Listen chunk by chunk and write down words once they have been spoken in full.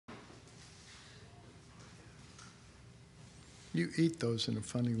You eat those in a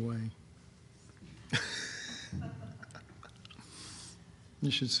funny way.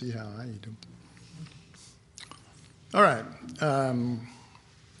 You should see how I eat them. All right.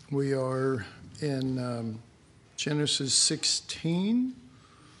 We are in Genesis 16.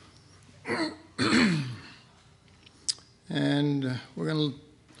 And we're going to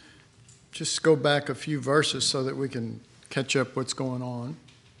just go back a few verses so that we can catch up what's going on.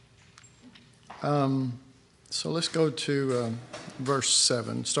 So let's go to verse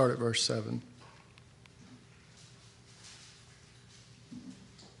 7, start at verse 7.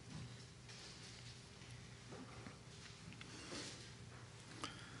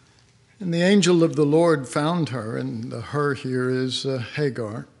 And the angel of the Lord found her, and the her here is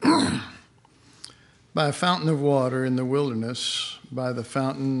Hagar, by a fountain of water in the wilderness, by the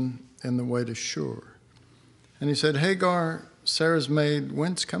fountain in the way to Shur. And he said, Hagar, Sarah's maid,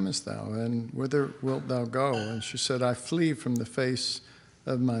 whence comest thou, and whither wilt thou go? And she said, I flee from the face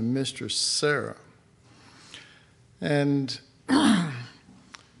of my mistress Sarah. And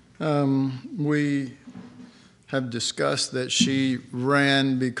we have discussed that she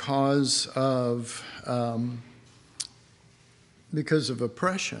ran because of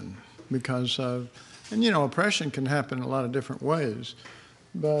oppression, and oppression can happen in a lot of different ways,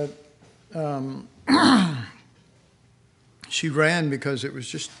 but she ran because it was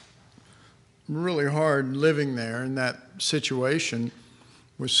just really hard living there in that situation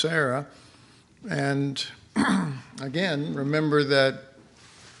with Sarah. And again, remember that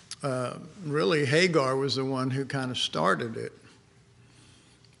really Hagar was the one who kind of started it.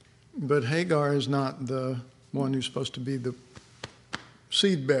 But Hagar is not the one who's supposed to be the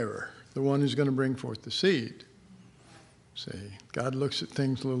seed bearer, the one who's going to bring forth the seed. See, God looks at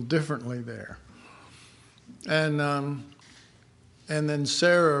things a little differently there. And then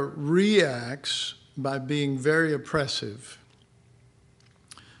Sarah reacts by being very oppressive.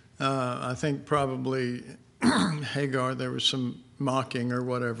 I think probably Hagar, there was some mocking or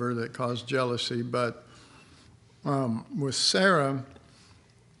whatever that caused jealousy, but with Sarah,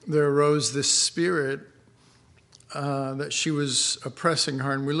 there arose this spirit that she was oppressing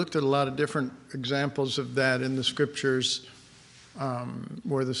her, and we looked at a lot of different examples of that in the scriptures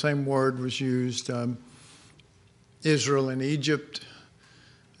where the same word was used. Israel in Egypt,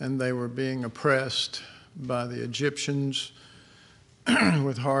 and they were being oppressed by the Egyptians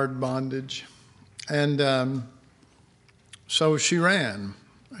with hard bondage. And so she ran.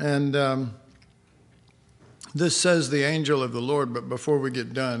 And this says the angel of the Lord, but before we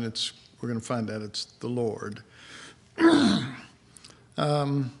get done, we're going to find out it's the Lord.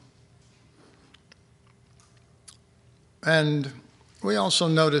 And we also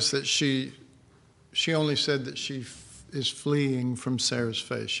notice that she only said that she is fleeing from Sarah's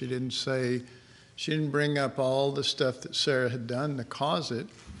face. She didn't bring up all the stuff that Sarah had done to cause it.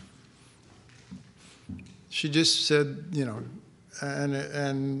 She just said,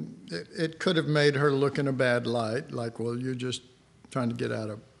 and it could have made her look in a bad light, like, well, you're just trying to get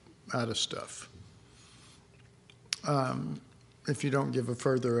out of stuff, if you don't give a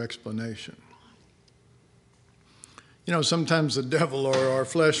further explanation. Sometimes the devil or our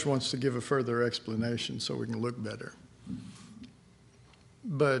flesh wants to give a further explanation so we can look better.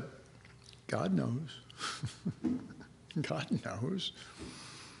 But God knows. God knows.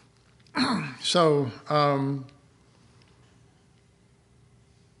 So,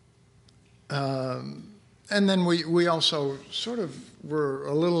 and then we also sort of were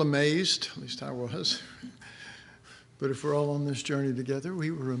a little amazed, at least I was, but if we're all on this journey together,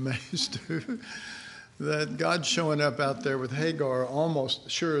 we were amazed too, that God's showing up out there with Hagar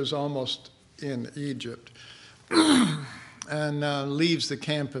is almost in Egypt, and leaves the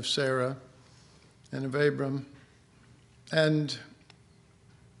camp of Sarah and of Abram. And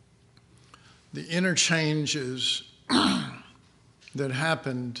the interchanges that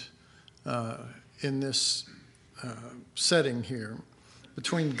happened in this setting here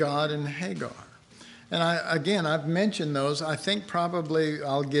between God and Hagar. And I've mentioned those. I think probably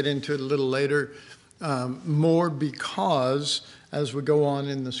I'll get into it a little later, more because as we go on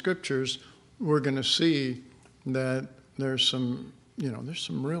in the scriptures, we're going to see that there's some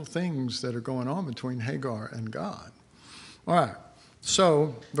real things that are going on between Hagar and God. All right.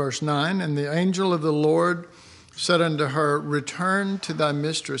 So, verse 9, and the angel of the Lord said unto her, return to thy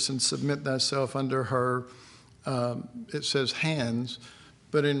mistress and submit thyself under her, it says hands,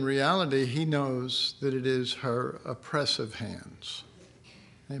 but in reality he knows that it is her oppressive hands.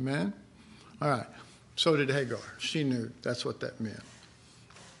 Amen? All right. So did Hagar. She knew that's what that meant.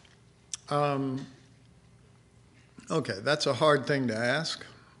 Okay, that's a hard thing to ask.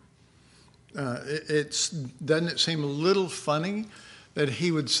 Doesn't it seem a little funny that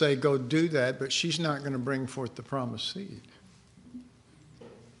he would say, go do that, but she's not going to bring forth the promised seed?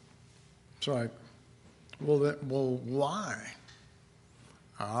 It's like, well, why?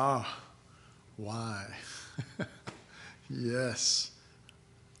 Why? Yes.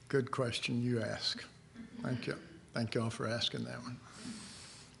 Good question you ask. Thank you. Thank you all for asking that one.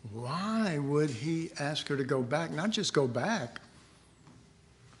 Why would he ask her to go back? Not just go back,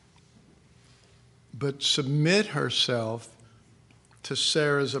 but submit herself to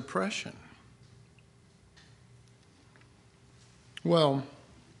Sarah's oppression. Well,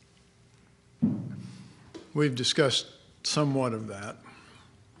 we've discussed somewhat of that.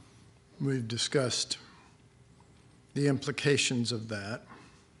 We've discussed the implications of that.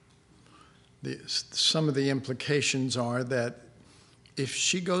 Some of the implications are that if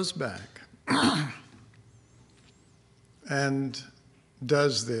she goes back and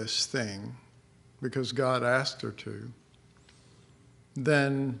does this thing because God asked her to,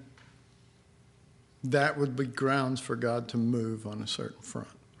 then that would be grounds for God to move on a certain front.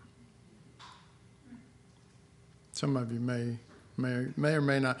 Some of you may or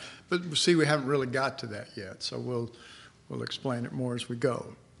may not, but see, we haven't really got to that yet, so we'll explain it more as we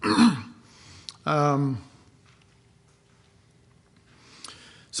go.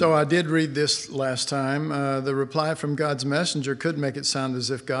 So I did read this last time. The reply from God's messenger could make it sound as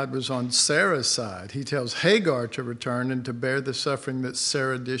if God was on Sarah's side. He tells Hagar to return and to bear the suffering that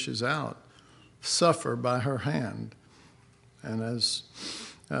Sarah dishes out, suffer by her hand. And as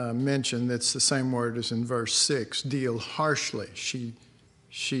mentioned, it's the same word as in verse 6, deal harshly.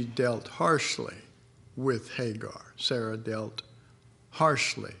 She dealt harshly with Hagar. Sarah dealt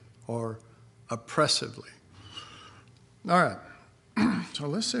harshly or oppressively. All right. So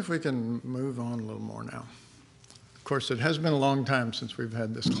let's see if we can move on a little more now. Of course, it has been a long time since we've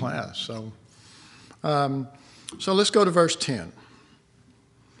had this class. So let's go to verse 10.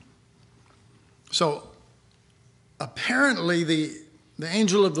 So apparently the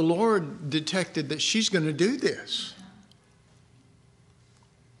angel of the Lord detected that she's going to do this.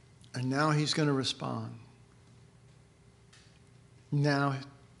 And now he's going to respond. Now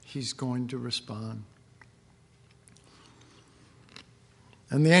he's going to respond.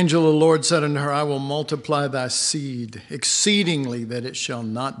 And the angel of the Lord said unto her, I will multiply thy seed exceedingly, that it shall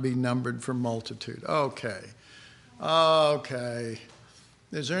not be numbered for multitude. Okay.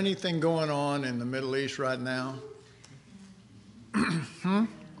 Is there anything going on in the Middle East right now?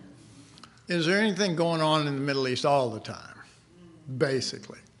 Is there anything going on in the Middle East all the time?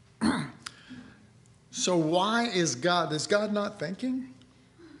 Basically. So why is God not thinking?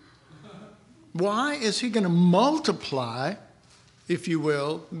 Why is he going to multiply, if you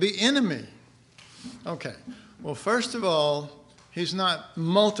will, the enemy? Okay. Well, first of all, he's not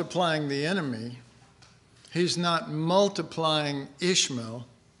multiplying the enemy. He's not multiplying Ishmael.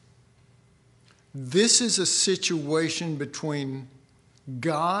 This is a situation between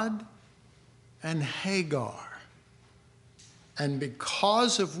God and Hagar. And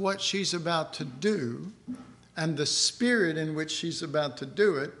because of what she's about to do and the spirit in which she's about to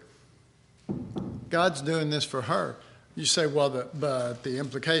do it, God's doing this for her. You say, well, but the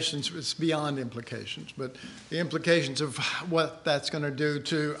implications, it's beyond implications, but the implications of what that's going to do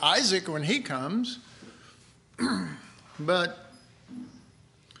to Isaac when he comes. But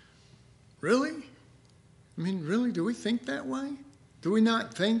really? I mean, really, do we think that way? Do we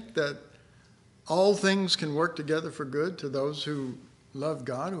not think that all things can work together for good to those who love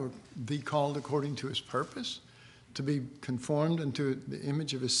God or be called according to his purpose, to be conformed into the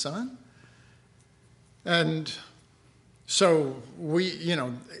image of his Son? And so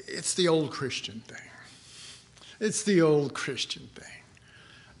it's the old Christian thing. It's the old Christian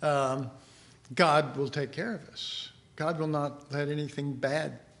thing. God will take care of us. God will not let anything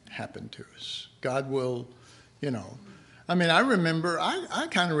bad happen to us. God will, I remember, I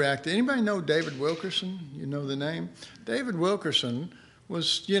kind of reacted. Anybody know David Wilkerson? You know the name? David Wilkerson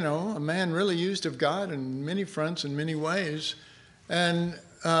was, a man really used of God in many fronts in many ways. And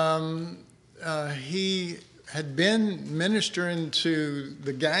he had been ministering to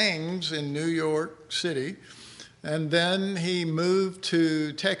the gangs in New York City. And then he moved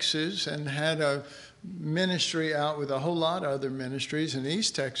to Texas and had a ministry out with a whole lot of other ministries in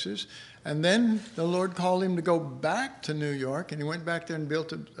East Texas. And then the Lord called him to go back to New York, and he went back there and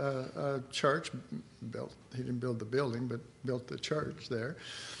built a church. He didn't build the building, but built the church there.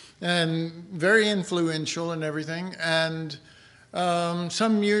 And very influential and everything. And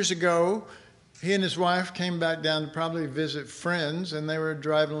some years ago, he and his wife came back down to probably visit friends, and they were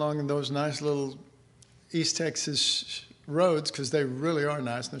driving along in those nice little East Texas roads because they really are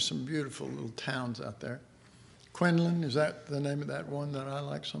nice. And there's some beautiful little towns out there. Quinlan, is that the name of that one that I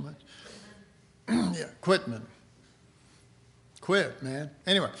like so much? Yeah, Quitman. Quit, man.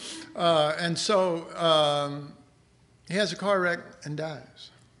 Anyway, and so he has a car wreck and dies.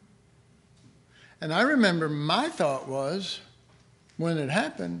 And I remember my thought was, when it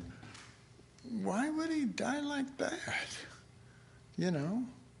happened, why would he die like that? You know?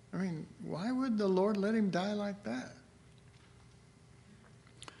 I mean, why would the Lord let him die like that?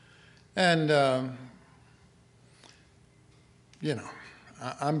 And, you know,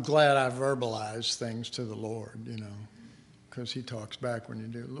 I'm glad I verbalized things to the Lord, you know, because he talks back when you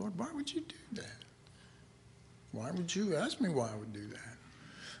do. Lord, why would you do that? Why would you ask me why I would do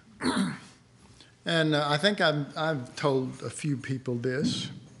that? And I think I've told a few people this.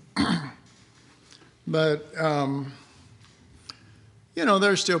 But, you know,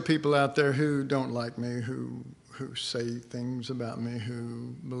 there's still people out there who don't like me, who say things about me,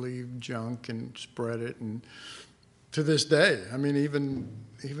 who believe junk and spread it. And to this day, I mean, even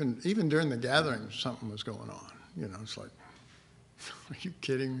during the gathering, something was going on. You know, it's like, are you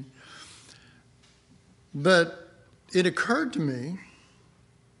kidding me? But it occurred to me,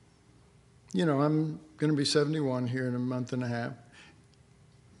 you know, I'm going to be 71 here in a month and a half,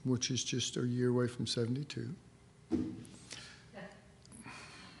 which is just a year away from 72.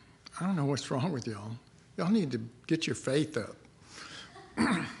 I don't know what's wrong with y'all. Y'all need to get your faith up.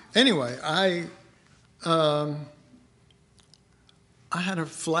 Anyway, I had a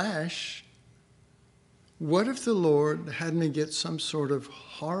flash. What if the Lord had me get some sort of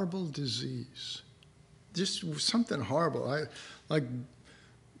horrible disease? Just something horrible, like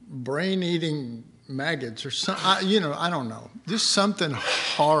brain-eating maggots or something. You know, I don't know. Just something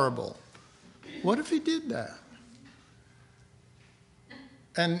horrible. What if he did that?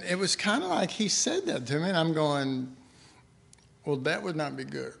 And it was kind of like he said that to me, and I'm going, well, that would not be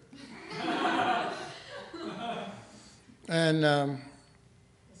good. And especially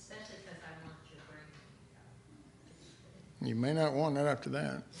because I want your brain. You may not want that after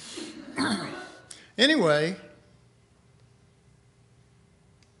that. Anyway,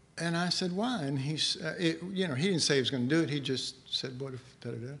 and I said, why? And you know, he didn't say he was going to do it. He just said, what if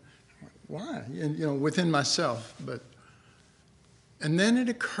da-da-da? Why? And, you know, within myself, but. And then it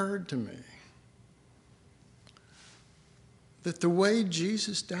occurred to me that the way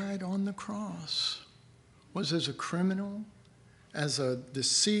Jesus died on the cross was as a criminal, as a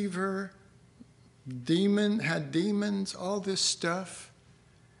deceiver, had demons, all this stuff.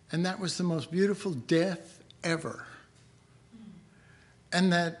 And that was the most beautiful death ever.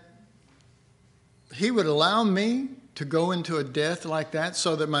 And that he would allow me to go into a death like that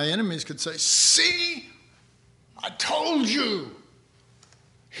so that my enemies could say, see, I told you.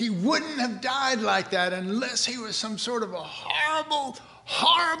 He wouldn't have died like that unless he was some sort of a horrible,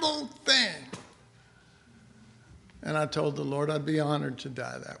 horrible thing. And I told the Lord I'd be honored to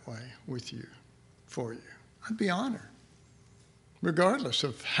die that way with you, for you. I'd be honored, regardless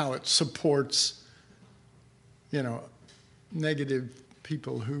of how it supports, you know, negative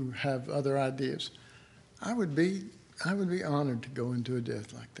people who have other ideas. I would be honored to go into a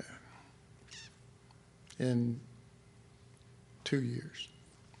death like that in 2 years.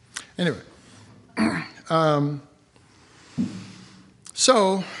 Anyway,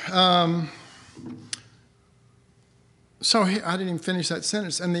 so I didn't even finish that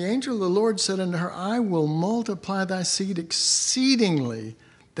sentence. And the angel of the Lord said unto her, I will multiply thy seed exceedingly,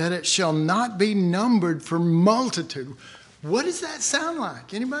 that it shall not be numbered for multitude. What does that sound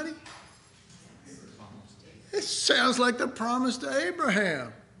like? Anybody? It sounds like the promise to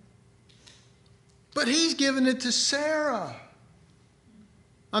Abraham. But he's given it to Sarah.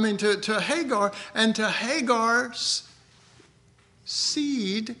 I mean, to Hagar, and to Hagar's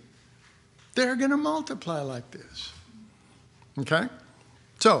seed, they're going to multiply like this. Okay?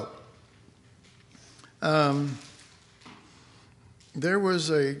 So, there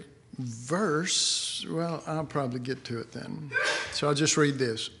was a verse, well, I'll probably get to it then. So I'll just read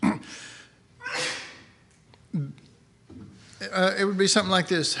this. It would be something like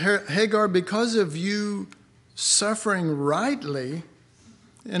this. Hagar, because of you suffering rightly,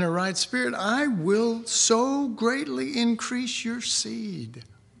 in a right spirit, I will so greatly increase your seed.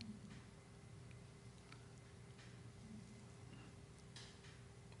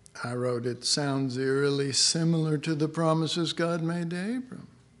 I wrote, it sounds eerily similar to the promises God made to Abram.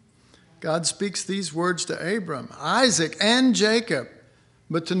 God speaks these words to Abram, Isaac, and Jacob,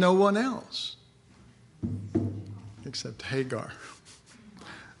 but to no one else, except Hagar.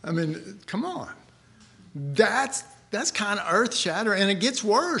 I mean, come on. That's kind of earth-shattering, and it gets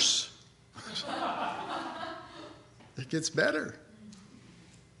worse. it gets better.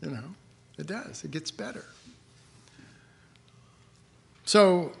 You know, it does. It gets better.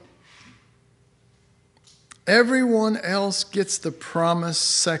 So everyone else gets the promise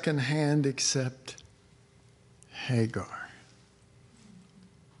secondhand except Hagar.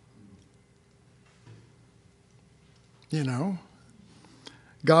 You know,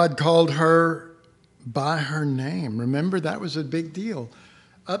 God called her by her name. Remember, that was a big deal.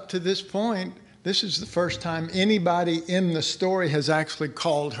 Up to this point, this is the first time anybody in the story has actually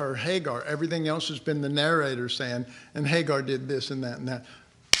called her Hagar. Everything else has been the narrator saying, and Hagar did this and that and that.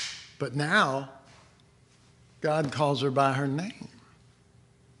 But now, God calls her by her name.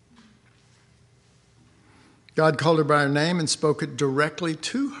 God called her by her name and spoke it directly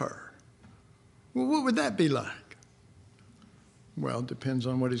to her. Well, what would that be like? Well, it depends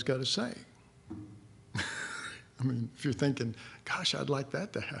on what he's got to say. I mean, if you're thinking, gosh, I'd like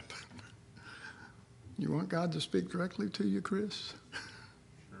that to happen. You want God to speak directly to you, Chris?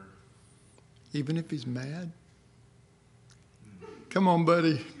 Sure. Even if he's mad? Come on,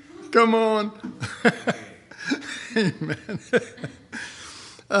 buddy. Come on. Amen.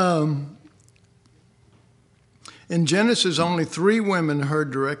 In Genesis, only 3 women heard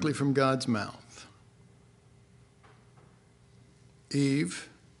directly from God's mouth. Eve,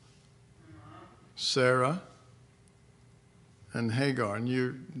 Sarah, and Hagar. And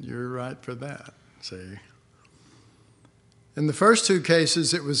you're right for that, see. In the first 2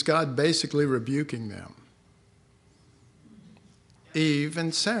 cases, it was God basically rebuking them. Eve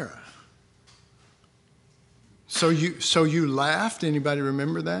and Sarah. So you laughed? Anybody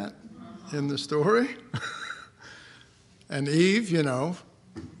remember that in the story? And Eve, you know,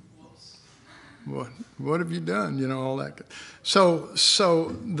 what have you done? You know, all that. So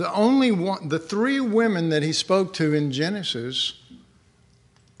the 3 women that he spoke to in Genesis,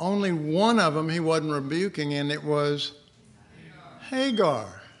 only one of them he wasn't rebuking, and it was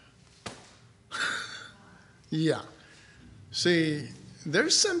Hagar. Yeah. See,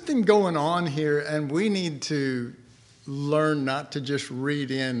 there's something going on here, and we need to learn not to just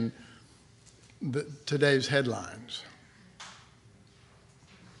read in today's headlines.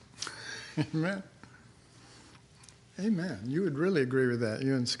 Amen. Amen. You would really agree with that,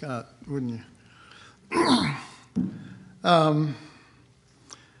 you and Scott, wouldn't you?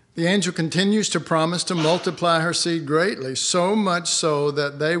 The angel continues to promise to multiply her seed greatly, so much so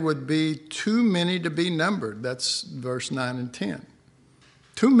that they would be too many to be numbered. That's verse 9 and 10.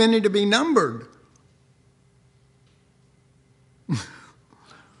 Too many to be numbered.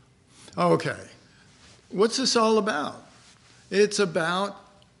 Okay. What's this all about? It's about,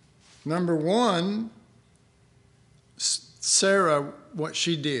 number one, Sarah, what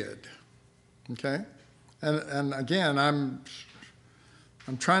she did. Okay? And again, I'm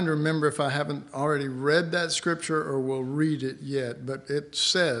trying to remember if I haven't already read that scripture or will read it yet, but it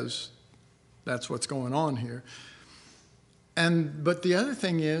says that's what's going on here. But the other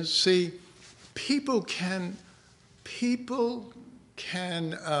thing is, see, people can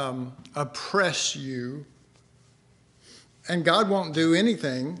oppress you, and God won't do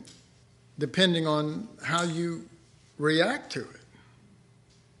anything depending on how you react to it.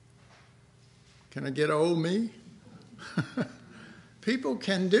 Can I get old me? People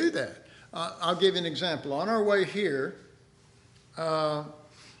can do that. I'll give you an example. On our way here, I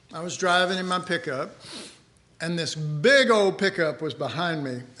was driving in my pickup, and this big old pickup was behind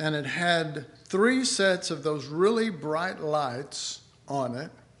me, and it had 3 sets of those really bright lights on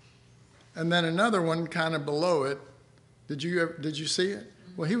it, and then another one kind of below it. Did you see it?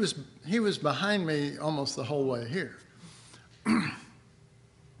 Well, he was behind me almost the whole way here. And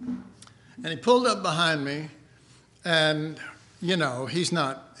he pulled up behind me, and you know, he's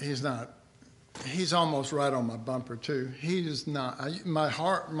almost right on my bumper too. He is not. My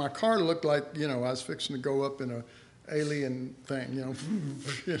car looked like, you know, I was fixing to go up in a alien thing, you know.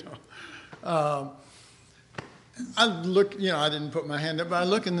 You know. I look, you know, I didn't put my hand up, but I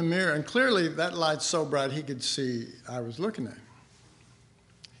look in the mirror, and clearly that light's so bright he could see I was looking at him.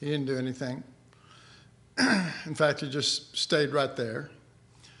 He didn't do anything. In fact, he just stayed right there.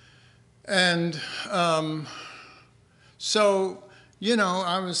 And so, you know,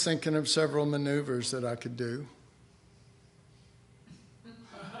 I was thinking of several maneuvers that I could do.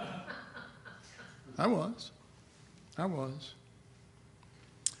 I was.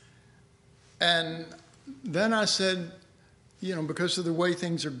 And then I said, you know, because of the way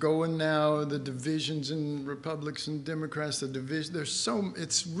things are going now, the divisions in Republicans and Democrats,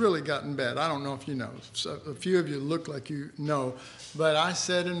 it's really gotten bad. I don't know if you know. So a few of you look like you know. But I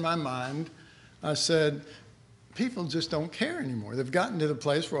said in my mind, I said, people just don't care anymore. They've gotten to the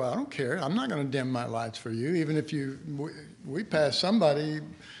place where I don't care. I'm not going to dim my lights for you. Even if we passed somebody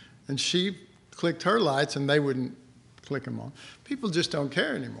and she clicked her lights and they wouldn't click them on. People just don't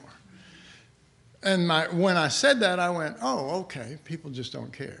care anymore. And when I said that, I went, oh, okay, people just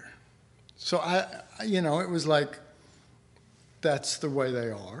don't care. So it was like, that's the way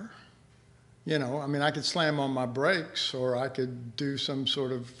they are. I could slam on my brakes or I could do some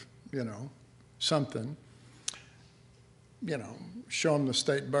sort of, something, show them the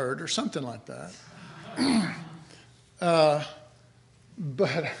state bird or something like that.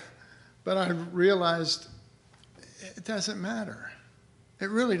 But I realized it doesn't matter. It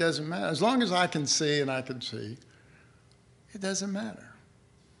really doesn't matter. As long as I can see and I can see, it doesn't matter.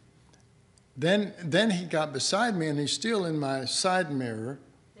 Then he got beside me and he's still in my side mirror.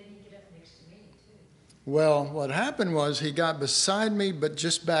 Then he get up next to me too. Well, what happened was he got beside me but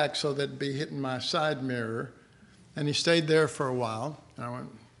just back so that it'd be hitting my side mirror. And he stayed there for a while. And I went,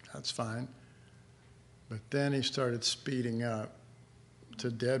 that's fine. But then he started speeding up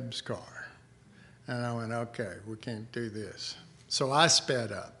to Deb's car. And I went, okay, we can't do this. So I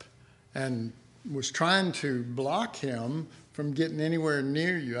sped up and was trying to block him from getting anywhere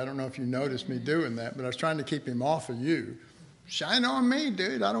near you. I don't know if you noticed me doing that, but I was trying to keep him off of you. Shine on me,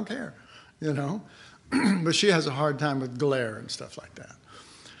 dude, I don't care, But she has a hard time with glare and stuff like that.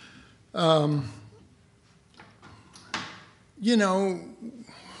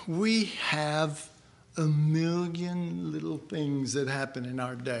 We have a million little things that happen in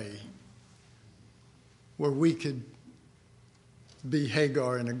our day where we could be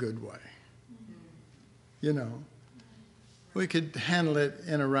Hagar in a good way. We could handle it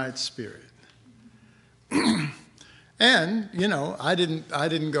in a right spirit. And, I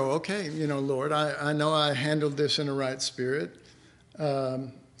didn't go, okay, Lord, I know I handled this in a right spirit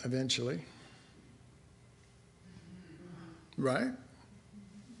eventually. Right?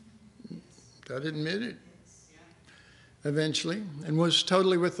 I'd admit it. Eventually. And was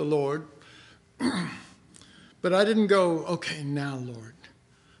totally with the Lord. But I didn't go, okay, now, Lord,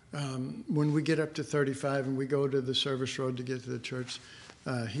 when we get up to 35 and we go to the service road to get to the church,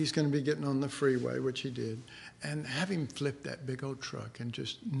 he's going to be getting on the freeway, which he did, and have him flip that big old truck and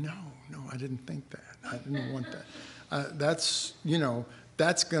just, no, I didn't think that. I didn't want that. That's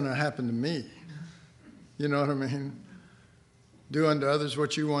going to happen to me. You know what I mean? Do unto others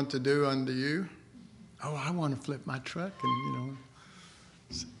what you want to do unto you. Oh, I want to flip my truck and,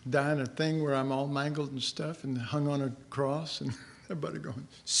 die in a thing where I'm all mangled and stuff and hung on a cross and everybody going,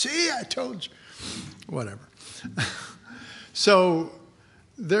 see, I told you. Whatever. So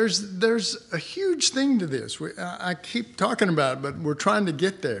there's a huge thing to this. I keep talking about it, but we're trying to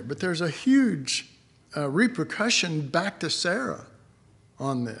get there. But there's a huge repercussion back to Sarah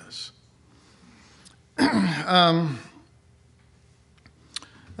on this.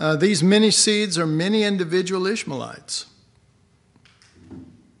 These many seeds are many individual Ishmaelites.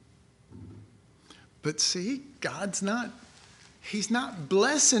 But see, he's not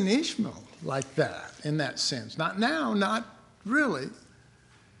blessing Ishmael like that, in that sense. Not now, not really.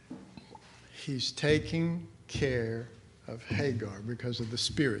 He's taking care of Hagar because of the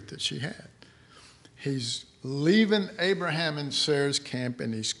spirit that she had. He's leaving Abraham and Sarah's camp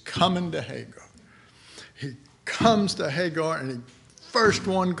and he's coming to Hagar. He comes to Hagar and he first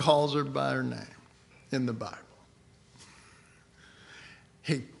one calls her by her name in the Bible.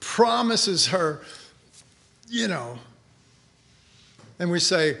 He promises her, and we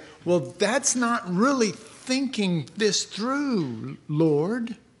say, well, that's not really thinking this through,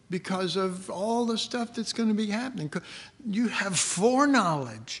 Lord, because of all the stuff that's going to be happening. You have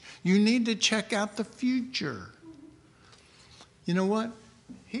foreknowledge. You need to check out the future. You know what?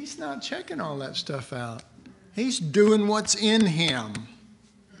 He's not checking all that stuff out. He's doing what's in him.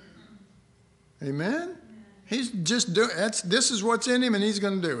 Amen? He's just doing, this is what's in him and he's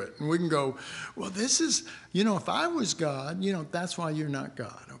going to do it. And we can go, well, this is, if I was God, that's why you're not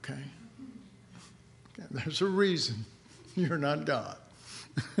God, okay? There's a reason you're not God.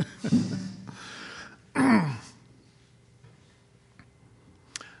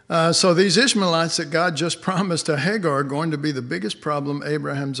 So these Ishmaelites that God just promised to Hagar are going to be the biggest problem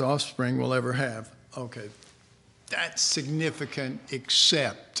Abraham's offspring will ever have. Okay, that's significant,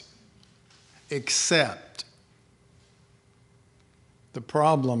 except the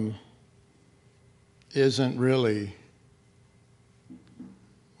problem isn't really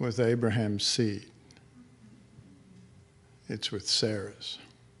with Abraham's seed. It's with Sarah's.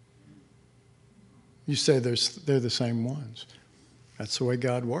 You say they're the same ones. That's the way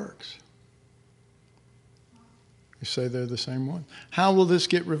God works. You say they're the same ones. How will this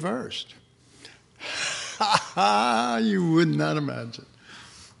get reversed? You would not imagine.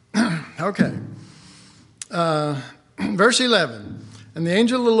 Okay. Verse 11. And the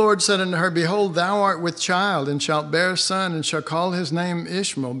angel of the Lord said unto her, Behold, thou art with child, and shalt bear a son, and shall call his name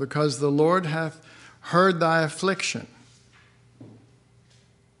Ishmael, because the Lord hath heard thy affliction.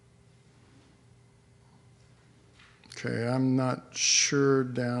 Okay, I'm not sure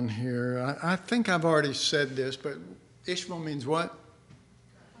down here. I think I've already said this, but Ishmael means what?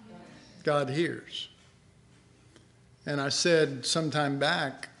 God hears. And I said sometime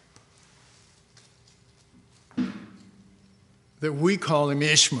back that we call him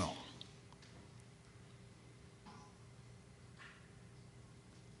Ishmael.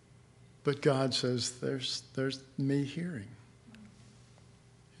 But God says, there's me hearing.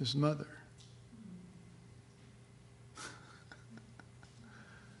 His mother.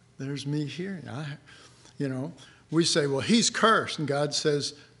 There's me hearing. We say, well, he's cursed. And God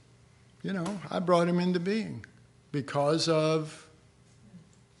says, I brought him into being because of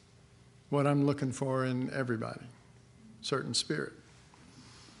what I'm looking for in everybody. Certain spirit.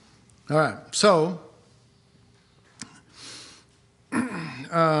 All right. So, okay,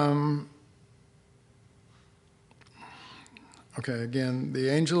 again, the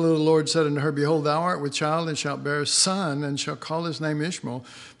angel of the Lord said unto her, Behold, thou art with child, and shalt bear a son, and shall call his name Ishmael,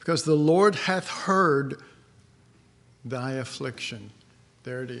 because the Lord hath heard thy affliction.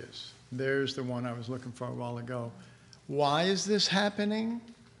 There it is. There's the one I was looking for a while ago. Why is this happening?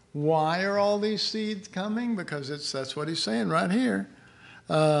 Why are all these seeds coming? Because that's what he's saying right here.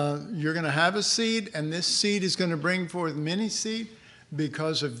 You're going to have a seed, and this seed is going to bring forth many seed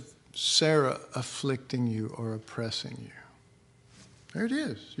because of Sarah afflicting you or oppressing you. There it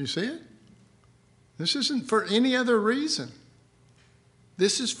is. You see it? This isn't for any other reason.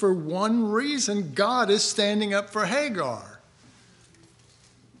 This is for one reason. God is standing up for Hagar.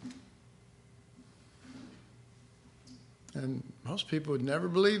 And most people would never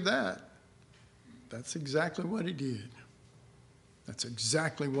believe that. That's exactly what he did. That's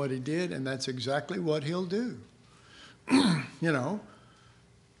exactly what he did, and that's exactly what he'll do.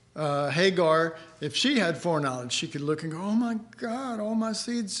 Hagar, if she had foreknowledge, she could look and go, oh my God, all my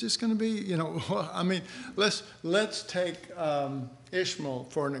seed's just going to be, let's take Ishmael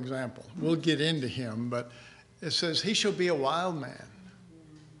for an example. We'll get into him, but it says he shall be a wild man.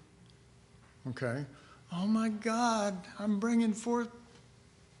 Okay. Oh my God, I'm bringing forth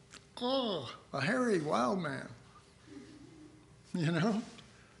a hairy wild man.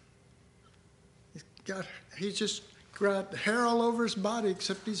 He's just got hair all over his body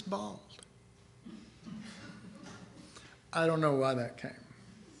except he's bald. I don't know why that came.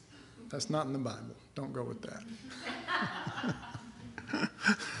 That's not in the Bible. Don't go with that.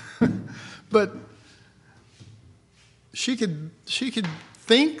 But she could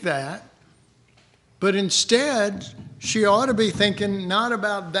think that, but instead she ought to be thinking not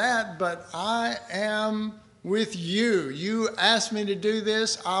about that, but I am with you. You asked me to do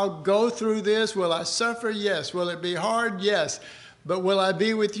this. I'll go through this. Will I suffer? Yes. Will it be hard? Yes. But will I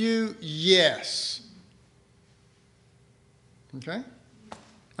be with you? Yes. Okay?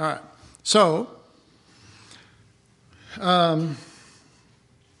 All right. So, in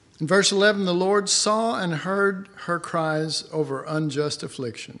verse 11, the Lord saw and heard her cries over unjust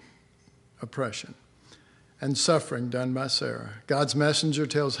affliction, oppression, and suffering done by Sarah. God's messenger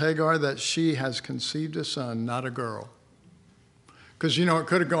tells Hagar that she has conceived a son, not a girl. Because, it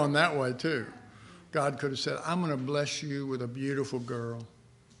could have gone that way too. God could have said, I'm going to bless you with a beautiful girl.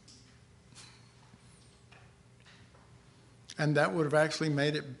 And that would have actually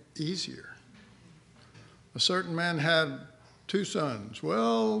made it easier. A certain man had 2 sons.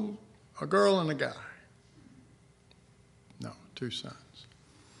 Well, a girl and a guy. No, 2 sons.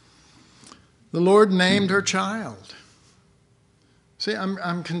 The Lord named her child. See,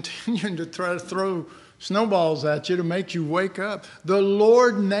 I'm continuing to try to throw snowballs at you to make you wake up. The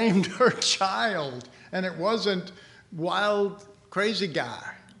Lord named her child, and it wasn't wild, crazy guy.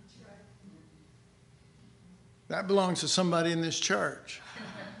 That belongs to somebody in this church.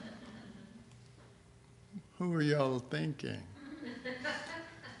 Who are y'all thinking?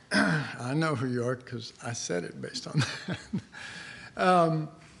 I know who you are because I said it based on that.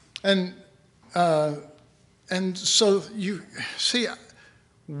 And so you see,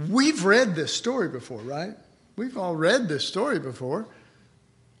 we've read this story before, right? We've all read this story before.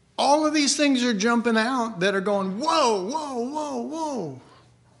 All of these things are jumping out that are going, whoa, whoa, whoa, whoa.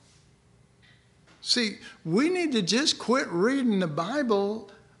 See, we need to just quit reading the Bible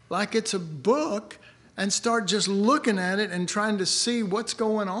like it's a book and start just looking at it and trying to see what's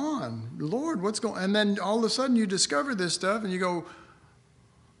going on. Lord, what's going on? And then all of a sudden you discover this stuff and you go,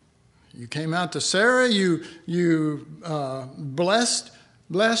 You came out to Sarah. You blessed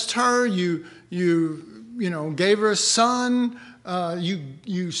her. You gave her a son.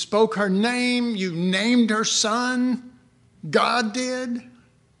 You spoke her name. You named her son. God did.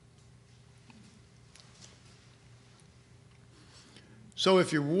 So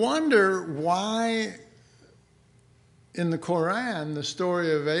if you wonder why in the Quran the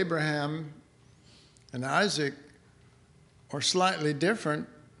story of Abraham and Isaac are slightly different,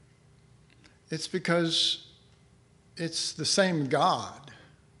 it's because it's the same God.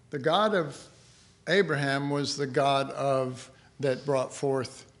 The God of Abraham was the God that brought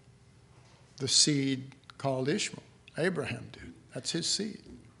forth the seed called Ishmael. Abraham did. That's his seed.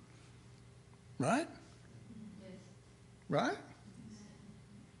 Right? Yes. Right?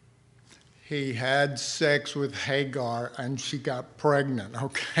 He had sex with Hagar and she got pregnant,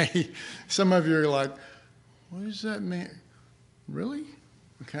 okay? Some of you are like, what does that mean? Really?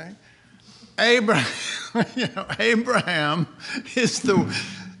 Okay. Abraham is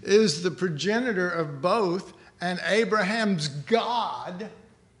the progenitor of both, and Abraham's God,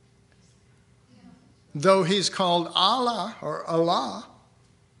 though he's called Allah or Allah,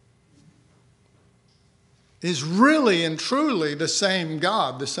 is really and truly the same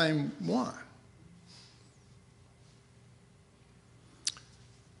God, the same one.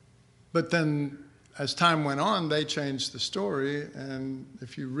 But then, as time went on, they changed the story, and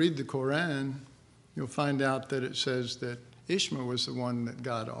if you read the Quran, you'll find out that it says that Ishmael was the one that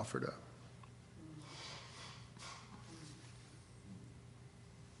God offered up.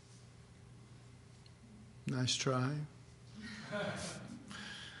 Nice try.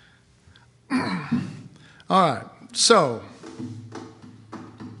 All right, so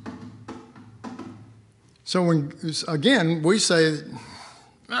when, again, we say,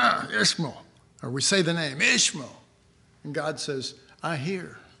 Ishmael, or we say the name Ishmael, and God says, I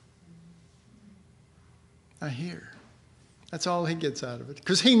hear. I hear. That's all he gets out of it,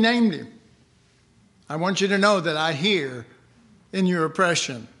 because he named him. I want you to know that I hear in your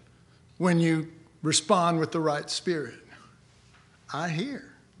oppression when you respond with the right spirit. I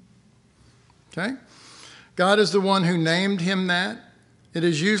hear. Okay? God is the one who named him that. It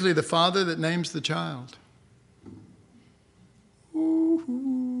is usually the father that names the child.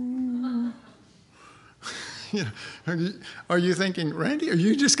 Are you thinking, Randy, are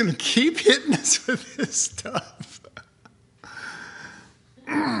you just going to keep hitting us with this stuff?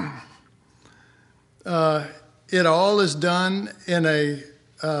 It all is done in a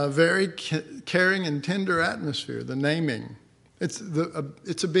very caring and tender atmosphere, the naming. It's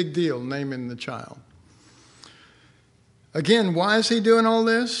a big deal, naming the child. Again, why is he doing all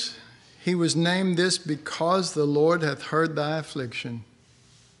this? He was named this because the Lord hath heard thy affliction.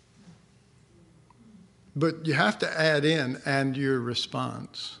 But you have to add in, and your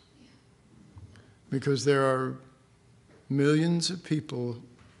response. Because there are millions of people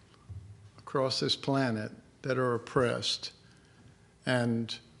across this planet that are oppressed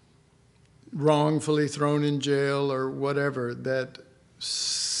and wrongfully thrown in jail or whatever, that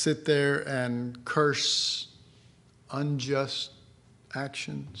sit there and curse unjust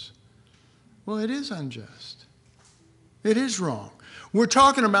actions. Well, it is unjust. It is wrong. We're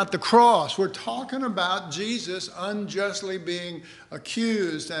talking about the cross. We're talking about Jesus unjustly being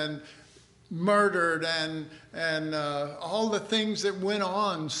accused and murdered and all the things that went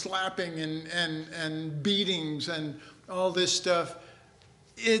on, slapping and beatings and all this stuff.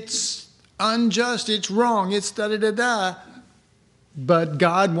 It's unjust. It's wrong. It's da-da-da-da. But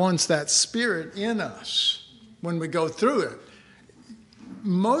God wants that spirit in us when we go through it.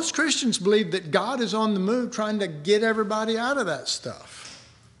 Most Christians believe that God is on the move trying to get everybody out of that stuff.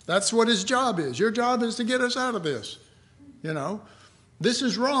 That's what his job is. Your job is to get us out of this. You know, this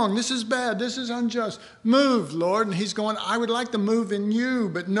is wrong. This is bad. This is unjust. Move, Lord. And he's going, I would like to move in you,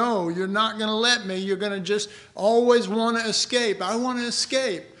 but no, you're not going to let me. You're going to just always want to escape. I want to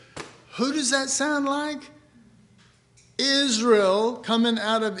escape. Who does that sound like? Israel coming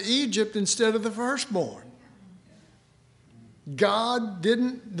out of Egypt instead of the firstborn. God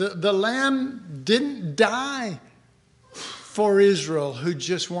didn't, the lamb didn't die for Israel who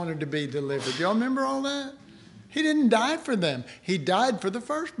just wanted to be delivered. Y'all remember all that? He didn't die for them. He died for the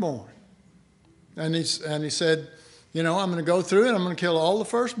firstborn. And he said, you know, I'm going to go through it. I'm going to kill all the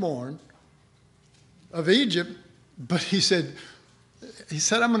firstborn of Egypt. But he said,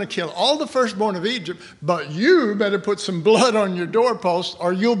 I'm going to kill all the firstborn of Egypt, but you better put some blood on your doorpost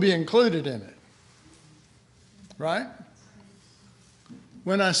or you'll be included in it. Right?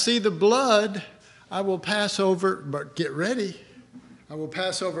 When I see the blood, I will pass over, but get ready. I will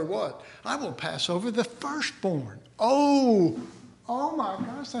pass over what? I will pass over the firstborn. Oh, Oh my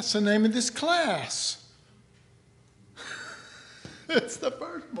gosh, that's the name of this class. It's the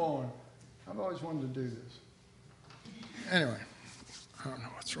firstborn. I've always wanted to do this. Anyway, I don't know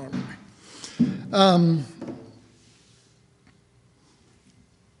what's wrong with me.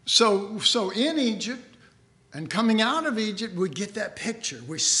 So in Egypt and coming out of Egypt, we get that picture.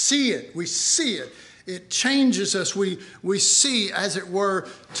 We see it. We see it. It changes us. We see, as it were,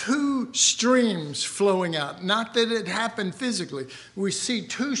 two streams flowing out. Not that it happened physically. We see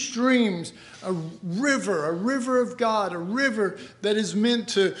two streams, a river of God, a river that is meant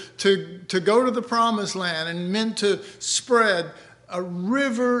to go to the promised land and meant to spread. A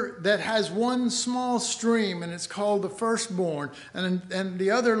river that has one small stream, and it's called the Firstborn. And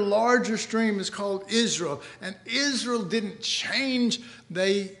the other larger stream is called Israel. And Israel didn't change.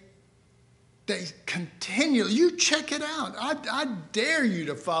 They continually, you check it out. I dare you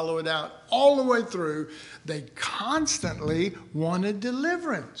to follow it out all the way through. They constantly wanted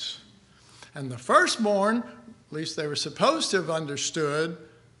deliverance. And the firstborn, at least they were supposed to have understood,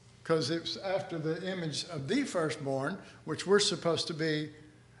 because it's after the image of the firstborn, which we're supposed to be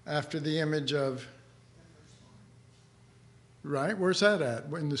after the image of, right? Where's that at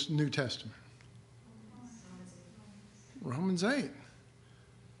in this New Testament? Romans 8.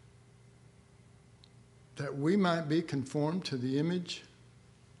 That we might be conformed to the image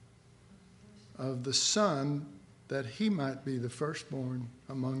of the Son, that he might be the firstborn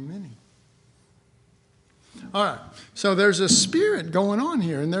among many. All right, so there's a spirit going on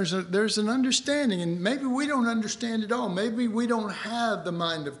here, and there's an understanding, and maybe we don't understand it all. Maybe we don't have the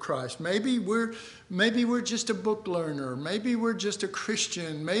mind of Christ. Maybe we're just a book learner. Maybe we're just a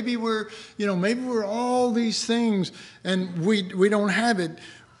Christian. Maybe we're all these things, and we don't have it.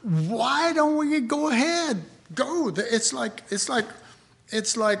 Why don't we go ahead? Go. It's like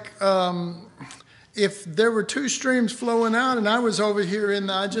if there were two streams flowing out and I was over here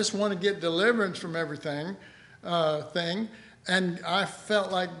and I just want to get deliverance from everything thing, and I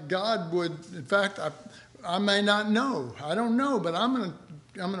felt like God would, in fact, I may not know. I don't know, but I'm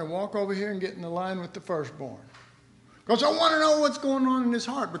gonna walk over here and get in the line with the firstborn. Because I want to know what's going on in his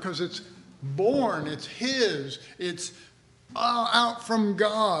heart, because it's born, it's his, it's out from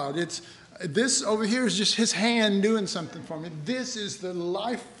God. This over here is just his hand doing something for me. This is the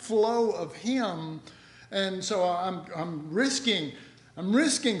life flow of him. And so I'm risking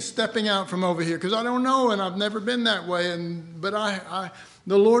stepping out from over here, because I don't know, and I've never been that way. But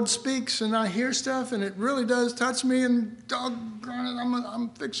the Lord speaks, and I hear stuff, and it really does touch me, and doggone it, I'm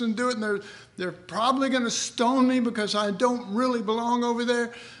fixing to do it. And they're probably going to stone me because I don't really belong over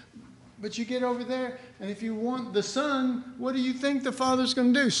there. But you get over there, and if you want the Son, what do you think the Father's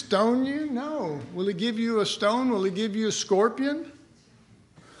going to do? Stone you? No. Will he give you a stone? Will he give you a scorpion?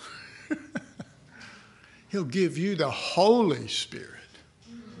 He'll give you the Holy Spirit.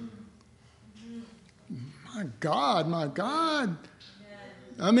 My God, my God.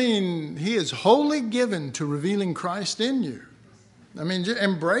 I mean, he is wholly given to revealing Christ in you. I mean,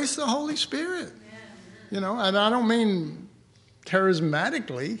 embrace the Holy Spirit. And I don't mean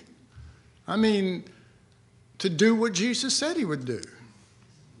charismatically. I mean, to do what Jesus said he would do.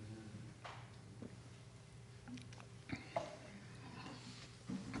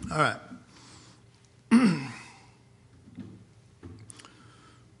 All right.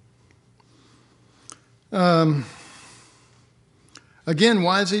 Again,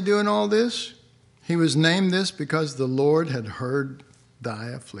 why is he doing all this? He was named this because the Lord had heard thy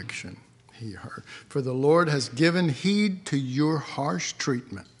affliction. He heard. For the Lord has given heed to your harsh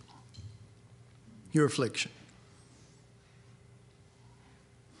treatment. Your affliction.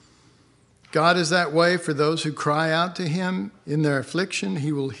 God is that way for those who cry out to him in their affliction.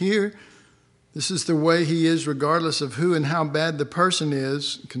 He will hear. This is the way he is regardless of who and how bad the person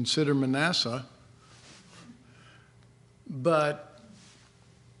is. Consider Manasseh. But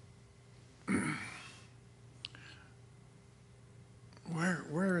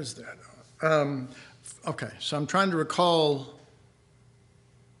where is that? Okay, so I'm trying to recall.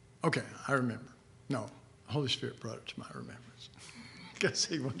 Okay, I remember. No, the Holy Spirit brought it to my remembrance. Because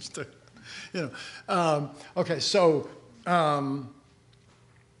he wants to, Okay, so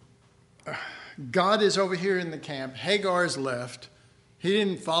God is over here in the camp. Hagar is left. He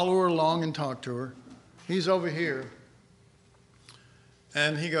didn't follow her along and talk to her. He's over here.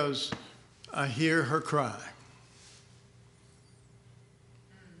 And he goes, I hear her cry.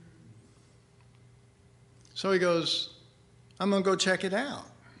 So he goes, I'm going to go check it out.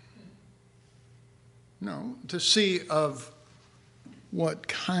 No, to see of what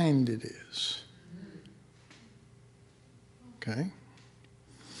kind it is. Okay?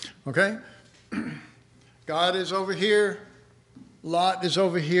 God is over here. Lot is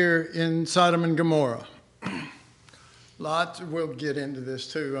over here in Sodom and Gomorrah. Lot, we'll get into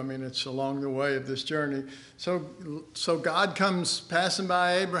this too. I mean, it's along the way of this journey. So God comes passing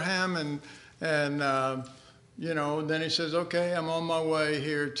by Abraham and then he says, okay, I'm on my way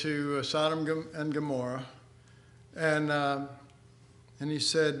here to Sodom and Gomorrah. And he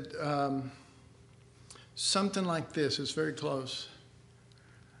said something like this. It's very close.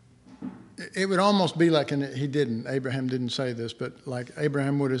 It would almost be like, Abraham didn't say this, but like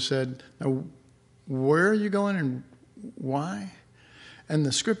Abraham would have said, now, where are you going and why? And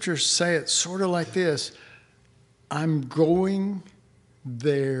the scriptures say it sort of like this: I'm going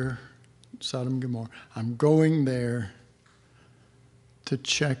there, Sodom and Gomorrah, I'm going there to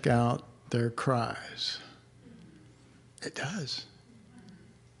check out their cries. It does.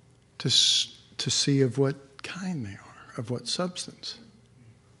 To see of what kind they are, of what substance.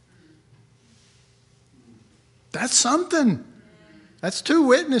 That's something. That's 2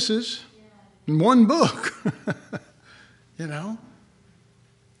 witnesses in 1 book.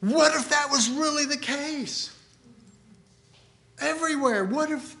 What if that was really the case? Everywhere. What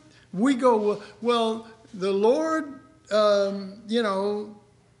if we go, well, the Lord,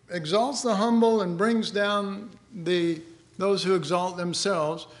 exalts the humble and brings down those who exalt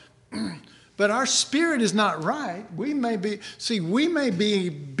themselves. But our spirit is not right. We may be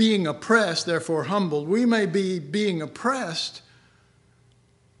being oppressed, therefore humbled. We may be being oppressed,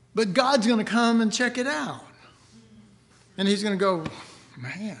 but God's going to come and check it out. And he's going to go,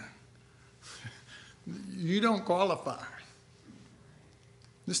 man, you don't qualify.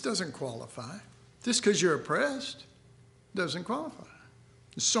 This doesn't qualify. Just because you're oppressed doesn't qualify.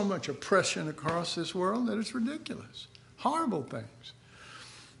 There's so much oppression across this world that it's ridiculous. Horrible things.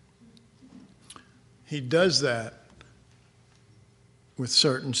 He does that with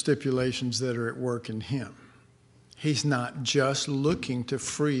certain stipulations that are at work in him. He's not just looking to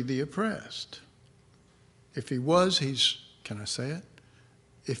free the oppressed. If he was, can I say it?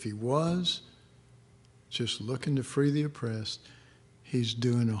 If he was just looking to free the oppressed, he's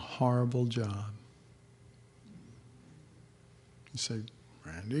doing a horrible job. You say,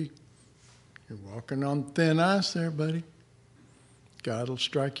 Randy, you're walking on thin ice there, buddy. God will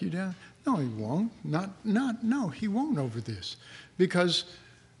strike you down. No, he won't. No, he won't over this. Because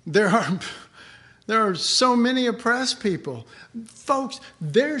there are so many oppressed people. Folks,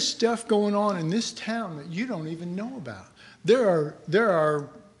 there's stuff going on in this town that you don't even know about. There are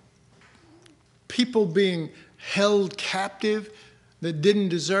people being held captive that didn't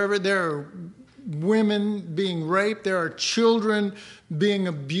deserve it. There are women being raped. There are children being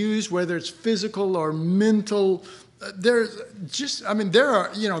abused, whether it's physical or mental. There's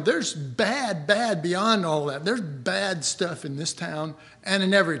bad beyond all that. There's bad stuff in this town and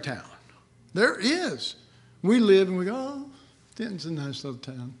in every town. There is. We live and we go, oh, Denton's a nice little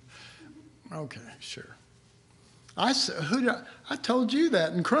town. Okay, sure. I told you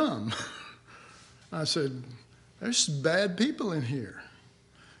that in Crum. I said, there's bad people in here.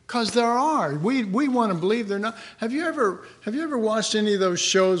 Because there are. We want to believe they're not. Have you ever watched any of those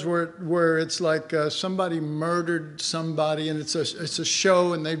shows where it's like somebody murdered somebody and it's a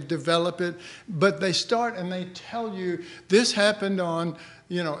show and they've developed it, but they start and they tell you this happened on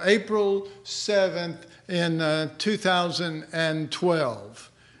April 7th in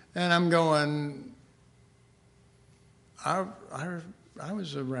 2012, and I'm going, I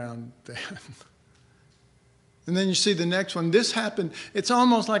was around then. And then you see the next one. This happened. It's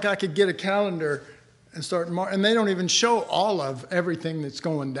almost like I could get a calendar and start and they don't even show all of everything that's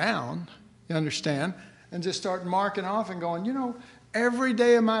going down. You understand? And just start marking off and going, every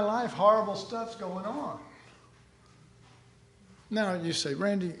day of my life, horrible stuff's going on. Now you say,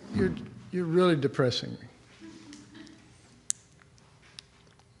 Randy, you're really depressing me.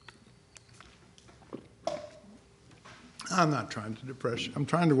 I'm not trying to depress you. I'm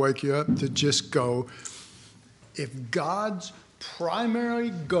trying to wake you up to just go. If God's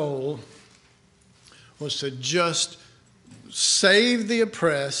primary goal was to just save the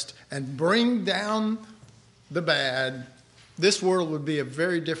oppressed and bring down the bad, this world would be a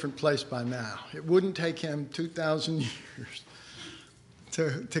very different place by now. It wouldn't take him 2,000 years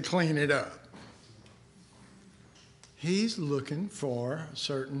to clean it up. He's looking for a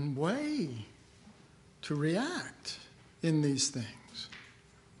certain way to react in these things.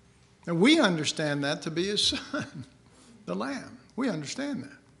 And we understand that to be his son, the Lamb. We understand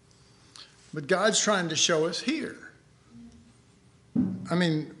that. But God's trying to show us here. I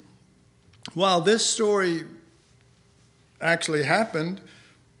mean, while this story actually happened,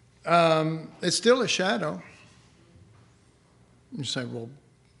 it's still a shadow. You say, well,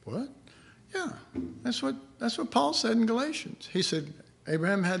 what? Yeah, that's what Paul said in Galatians. He said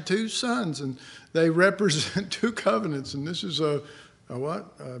Abraham had two sons, and they represent two covenants. And this is a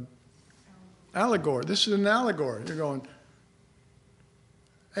what? Allegory. This is an allegory. You're going,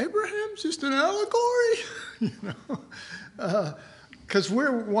 Abraham's just an allegory? You know? Because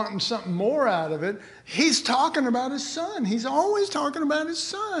we're wanting something more out of it. He's talking about his son. He's always talking about his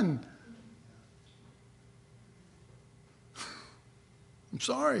son. I'm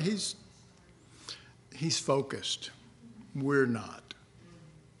sorry, he's focused. We're not.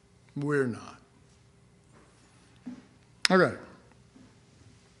 We're not. Okay.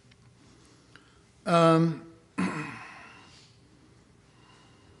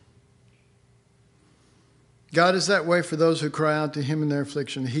 God is that way for those who cry out to him in their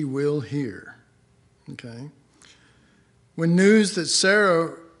affliction. He will hear. Okay. When news that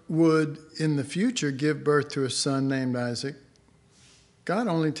Sarah would in the future give birth to a son named Isaac, God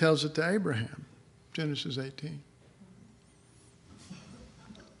only tells it to Abraham. Genesis 18.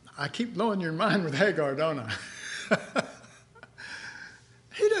 I keep blowing your mind with Hagar, don't I?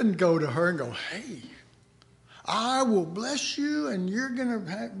 He doesn't go to her and go, hey, I will bless you and you're going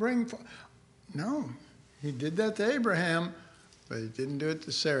to bring forth. No, he did that to Abraham, but he didn't do it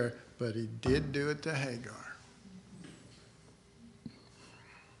to Sarah, but he did do it to Hagar.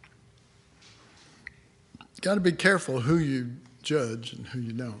 Got to be careful who you judge and who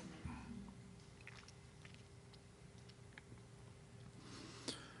you don't.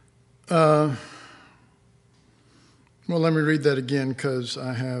 Well, let me read that again because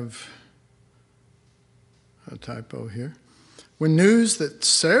I have a typo here. When news that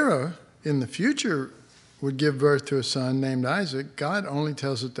Sarah in the future would give birth to a son named Isaac, God only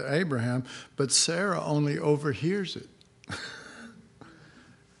tells it to Abraham, but Sarah only overhears it.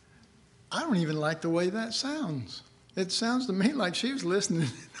 I don't even like the way that sounds. It sounds to me like she was listening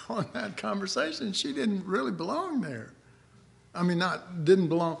on that conversation. She didn't really belong there. I mean, didn't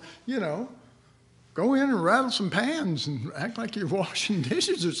belong, go in and rattle some pans and act like you're washing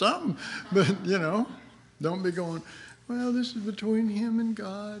dishes or something. But, don't be going, well, this is between him and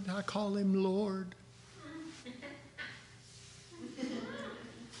God. I call him Lord.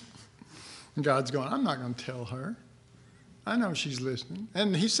 And God's going, I'm not going to tell her. I know she's listening.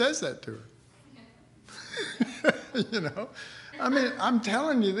 And he says that to her. I mean, I'm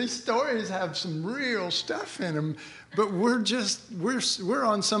telling you, these stories have some real stuff in them, but we're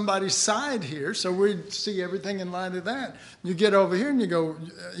on somebody's side here, so we see everything in light of that. You get over here and you go,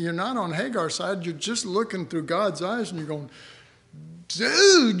 you're not on Hagar's side, you're just looking through God's eyes and you're going,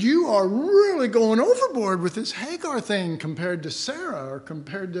 dude, you are really going overboard with this Hagar thing compared to Sarah or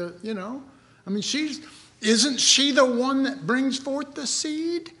compared to, I mean, isn't she the one that brings forth the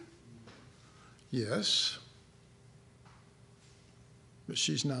seed? Yes. But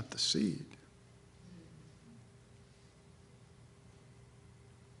she's not the seed.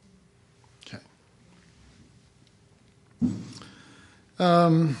 Okay.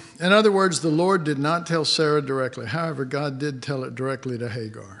 In other words, the Lord did not tell Sarah directly. However, God did tell it directly to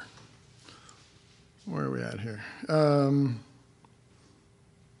Hagar. Where are we at here?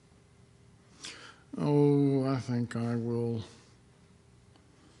 I think I will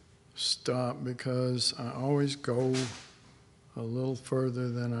stop because I always go a little further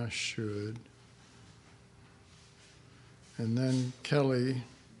than I should. And then Kelly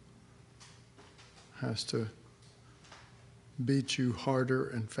has to beat you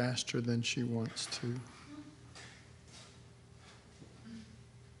harder and faster than she wants to.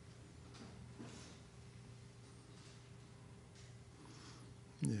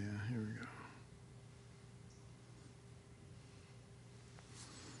 Yeah, here we go.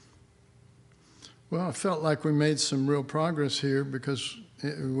 Well, I felt like we made some real progress here because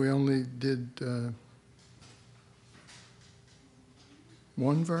we only did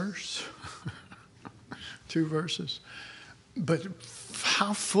one verse, 2 verses. But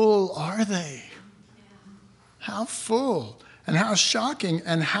how full are they? How full and how shocking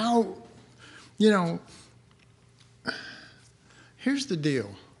and how, here's the deal.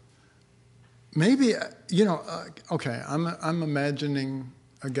 Maybe, okay, I'm imagining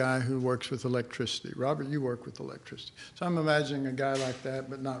a guy who works with electricity. Robert, you work with electricity. So I'm imagining a guy like that,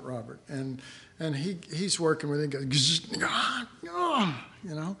 but not Robert. And he's working with it, goes,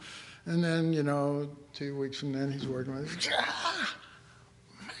 and then, 2 weeks from then he's working with it,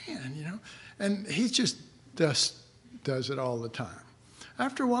 man, and he just does it all the time.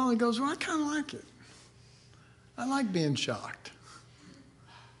 After a while he goes, well, I kind of like it. I like being shocked,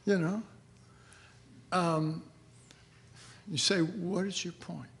 You say, what is your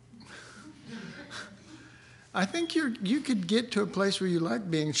point? I think you could get to a place where you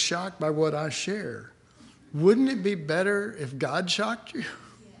like being shocked by what I share. Wouldn't it be better if God shocked you?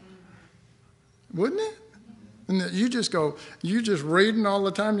 Wouldn't it? And that you just reading all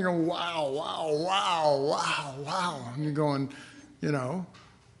the time, you go, wow, wow, wow, wow, wow. And you're going,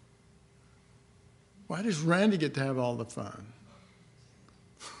 why does Randy get to have all the fun?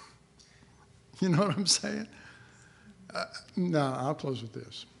 You know what I'm saying? No, I'll close with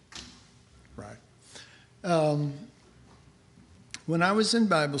this. Right. When I was in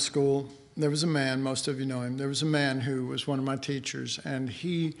Bible school, there was a man, most of you know him, there was a man who was one of my teachers, and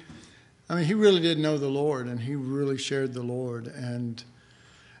he really did know the Lord, and he really shared the Lord. And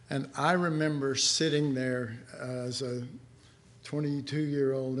I remember sitting there as a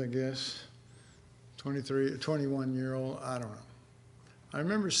 22-year-old, I guess, 23, 21-year-old, I don't know. I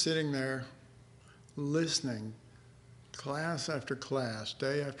remember sitting there listening, class after class,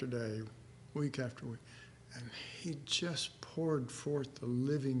 day after day, week after week, and he just poured forth the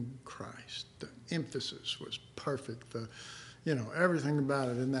living Christ. The emphasis was perfect. Everything about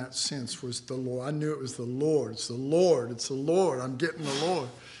it in that sense was the Lord. I knew it was the Lord. It's the Lord. It's the Lord. I'm getting the Lord.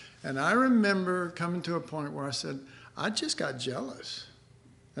 And I remember coming to a point where I said, I just got jealous.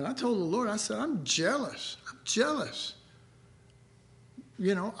 And I told the Lord, I said, I'm jealous. I'm jealous.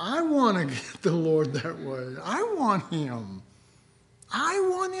 I want to get the Lord that way. I want him. I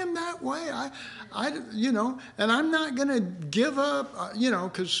want him that way. And I'm not going to give up,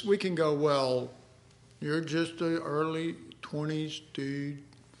 because we can go, well, you're just an early 20s dude.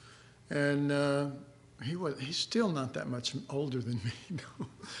 And he's still not that much older than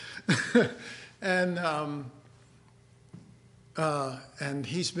me. And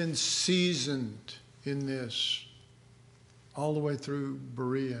he's been seasoned in this all the way through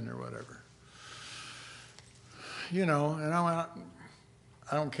Berean or whatever. And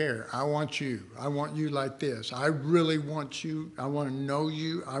I don't care. I want you. I want you like this. I really want you. I want to know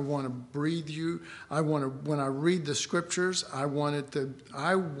you. I want to breathe you. When I read the scriptures,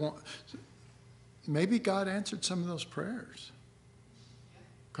 maybe God answered some of those prayers.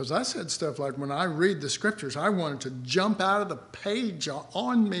 Because I said stuff like, when I read the scriptures, I want it to jump out of the page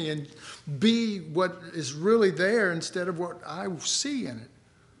on me and be what is really there instead of what I see in it.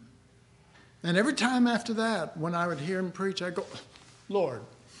 And every time after that, when I would hear him preach, I go, Lord,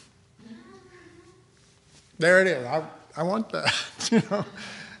 there it is. I want that,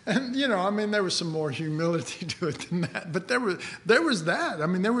 And, there was some more humility to it than that. But there was that.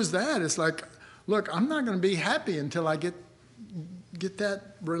 There was that. It's like, look, I'm not going to be happy until I get that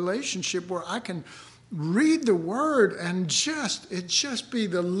relationship where I can read the Word and it just be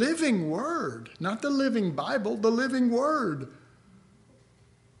the living Word, not the living Bible, the living Word.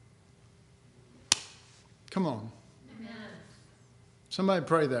 Come on. Amen. Somebody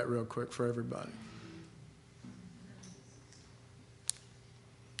pray that real quick for everybody.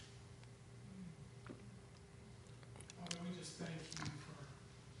 Father, we just thank you for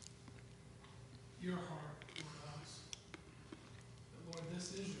your heart toward us. But Lord,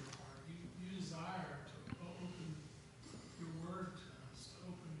 this is your heart. You desire to open your word to us, to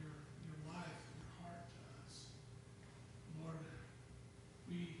open your life and your heart to us. Lord,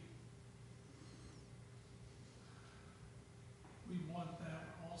 we want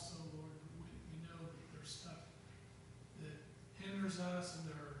that also, Lord. We know that there's stuff that hinders us, and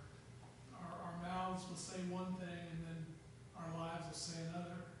our mouths will say one thing and then our lives will say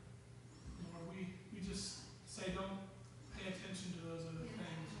another. Lord, we just say, don't pay attention to those other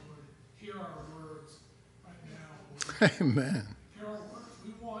things, Lord. Hear our words right now, Lord. Amen. Hear our words.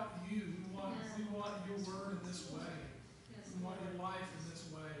 We want you. We want your word in this way. We want your life in this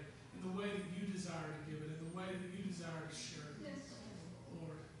way, in the way that you desire to give it, in the way that you desire to share it.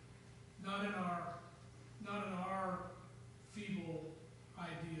 Lord, not in our feeble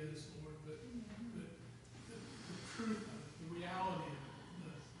ideas, Lord, but the truth of it, the reality of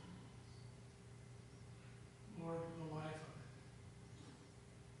it, Lord, the life of it.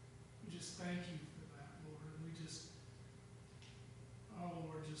 We just thank you for that, Lord. And we just,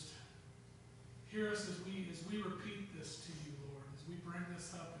 Lord, just hear us as we repeat this to you, Lord, as we bring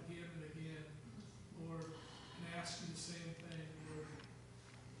this up again and again, Lord, and ask you the same thing, Lord,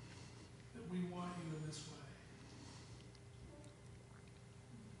 that we want you in this way.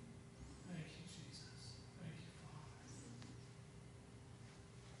 Thank you, Jesus. Thank you, Father.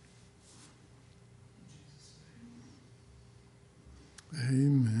 In Jesus' name.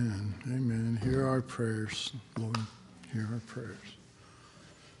 Amen. Amen. Hear our prayers, Lord. Hear our prayers.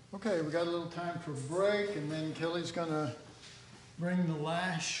 Okay, we got a little time for break, and then Kelly's going to bring the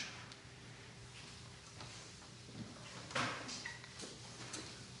lash.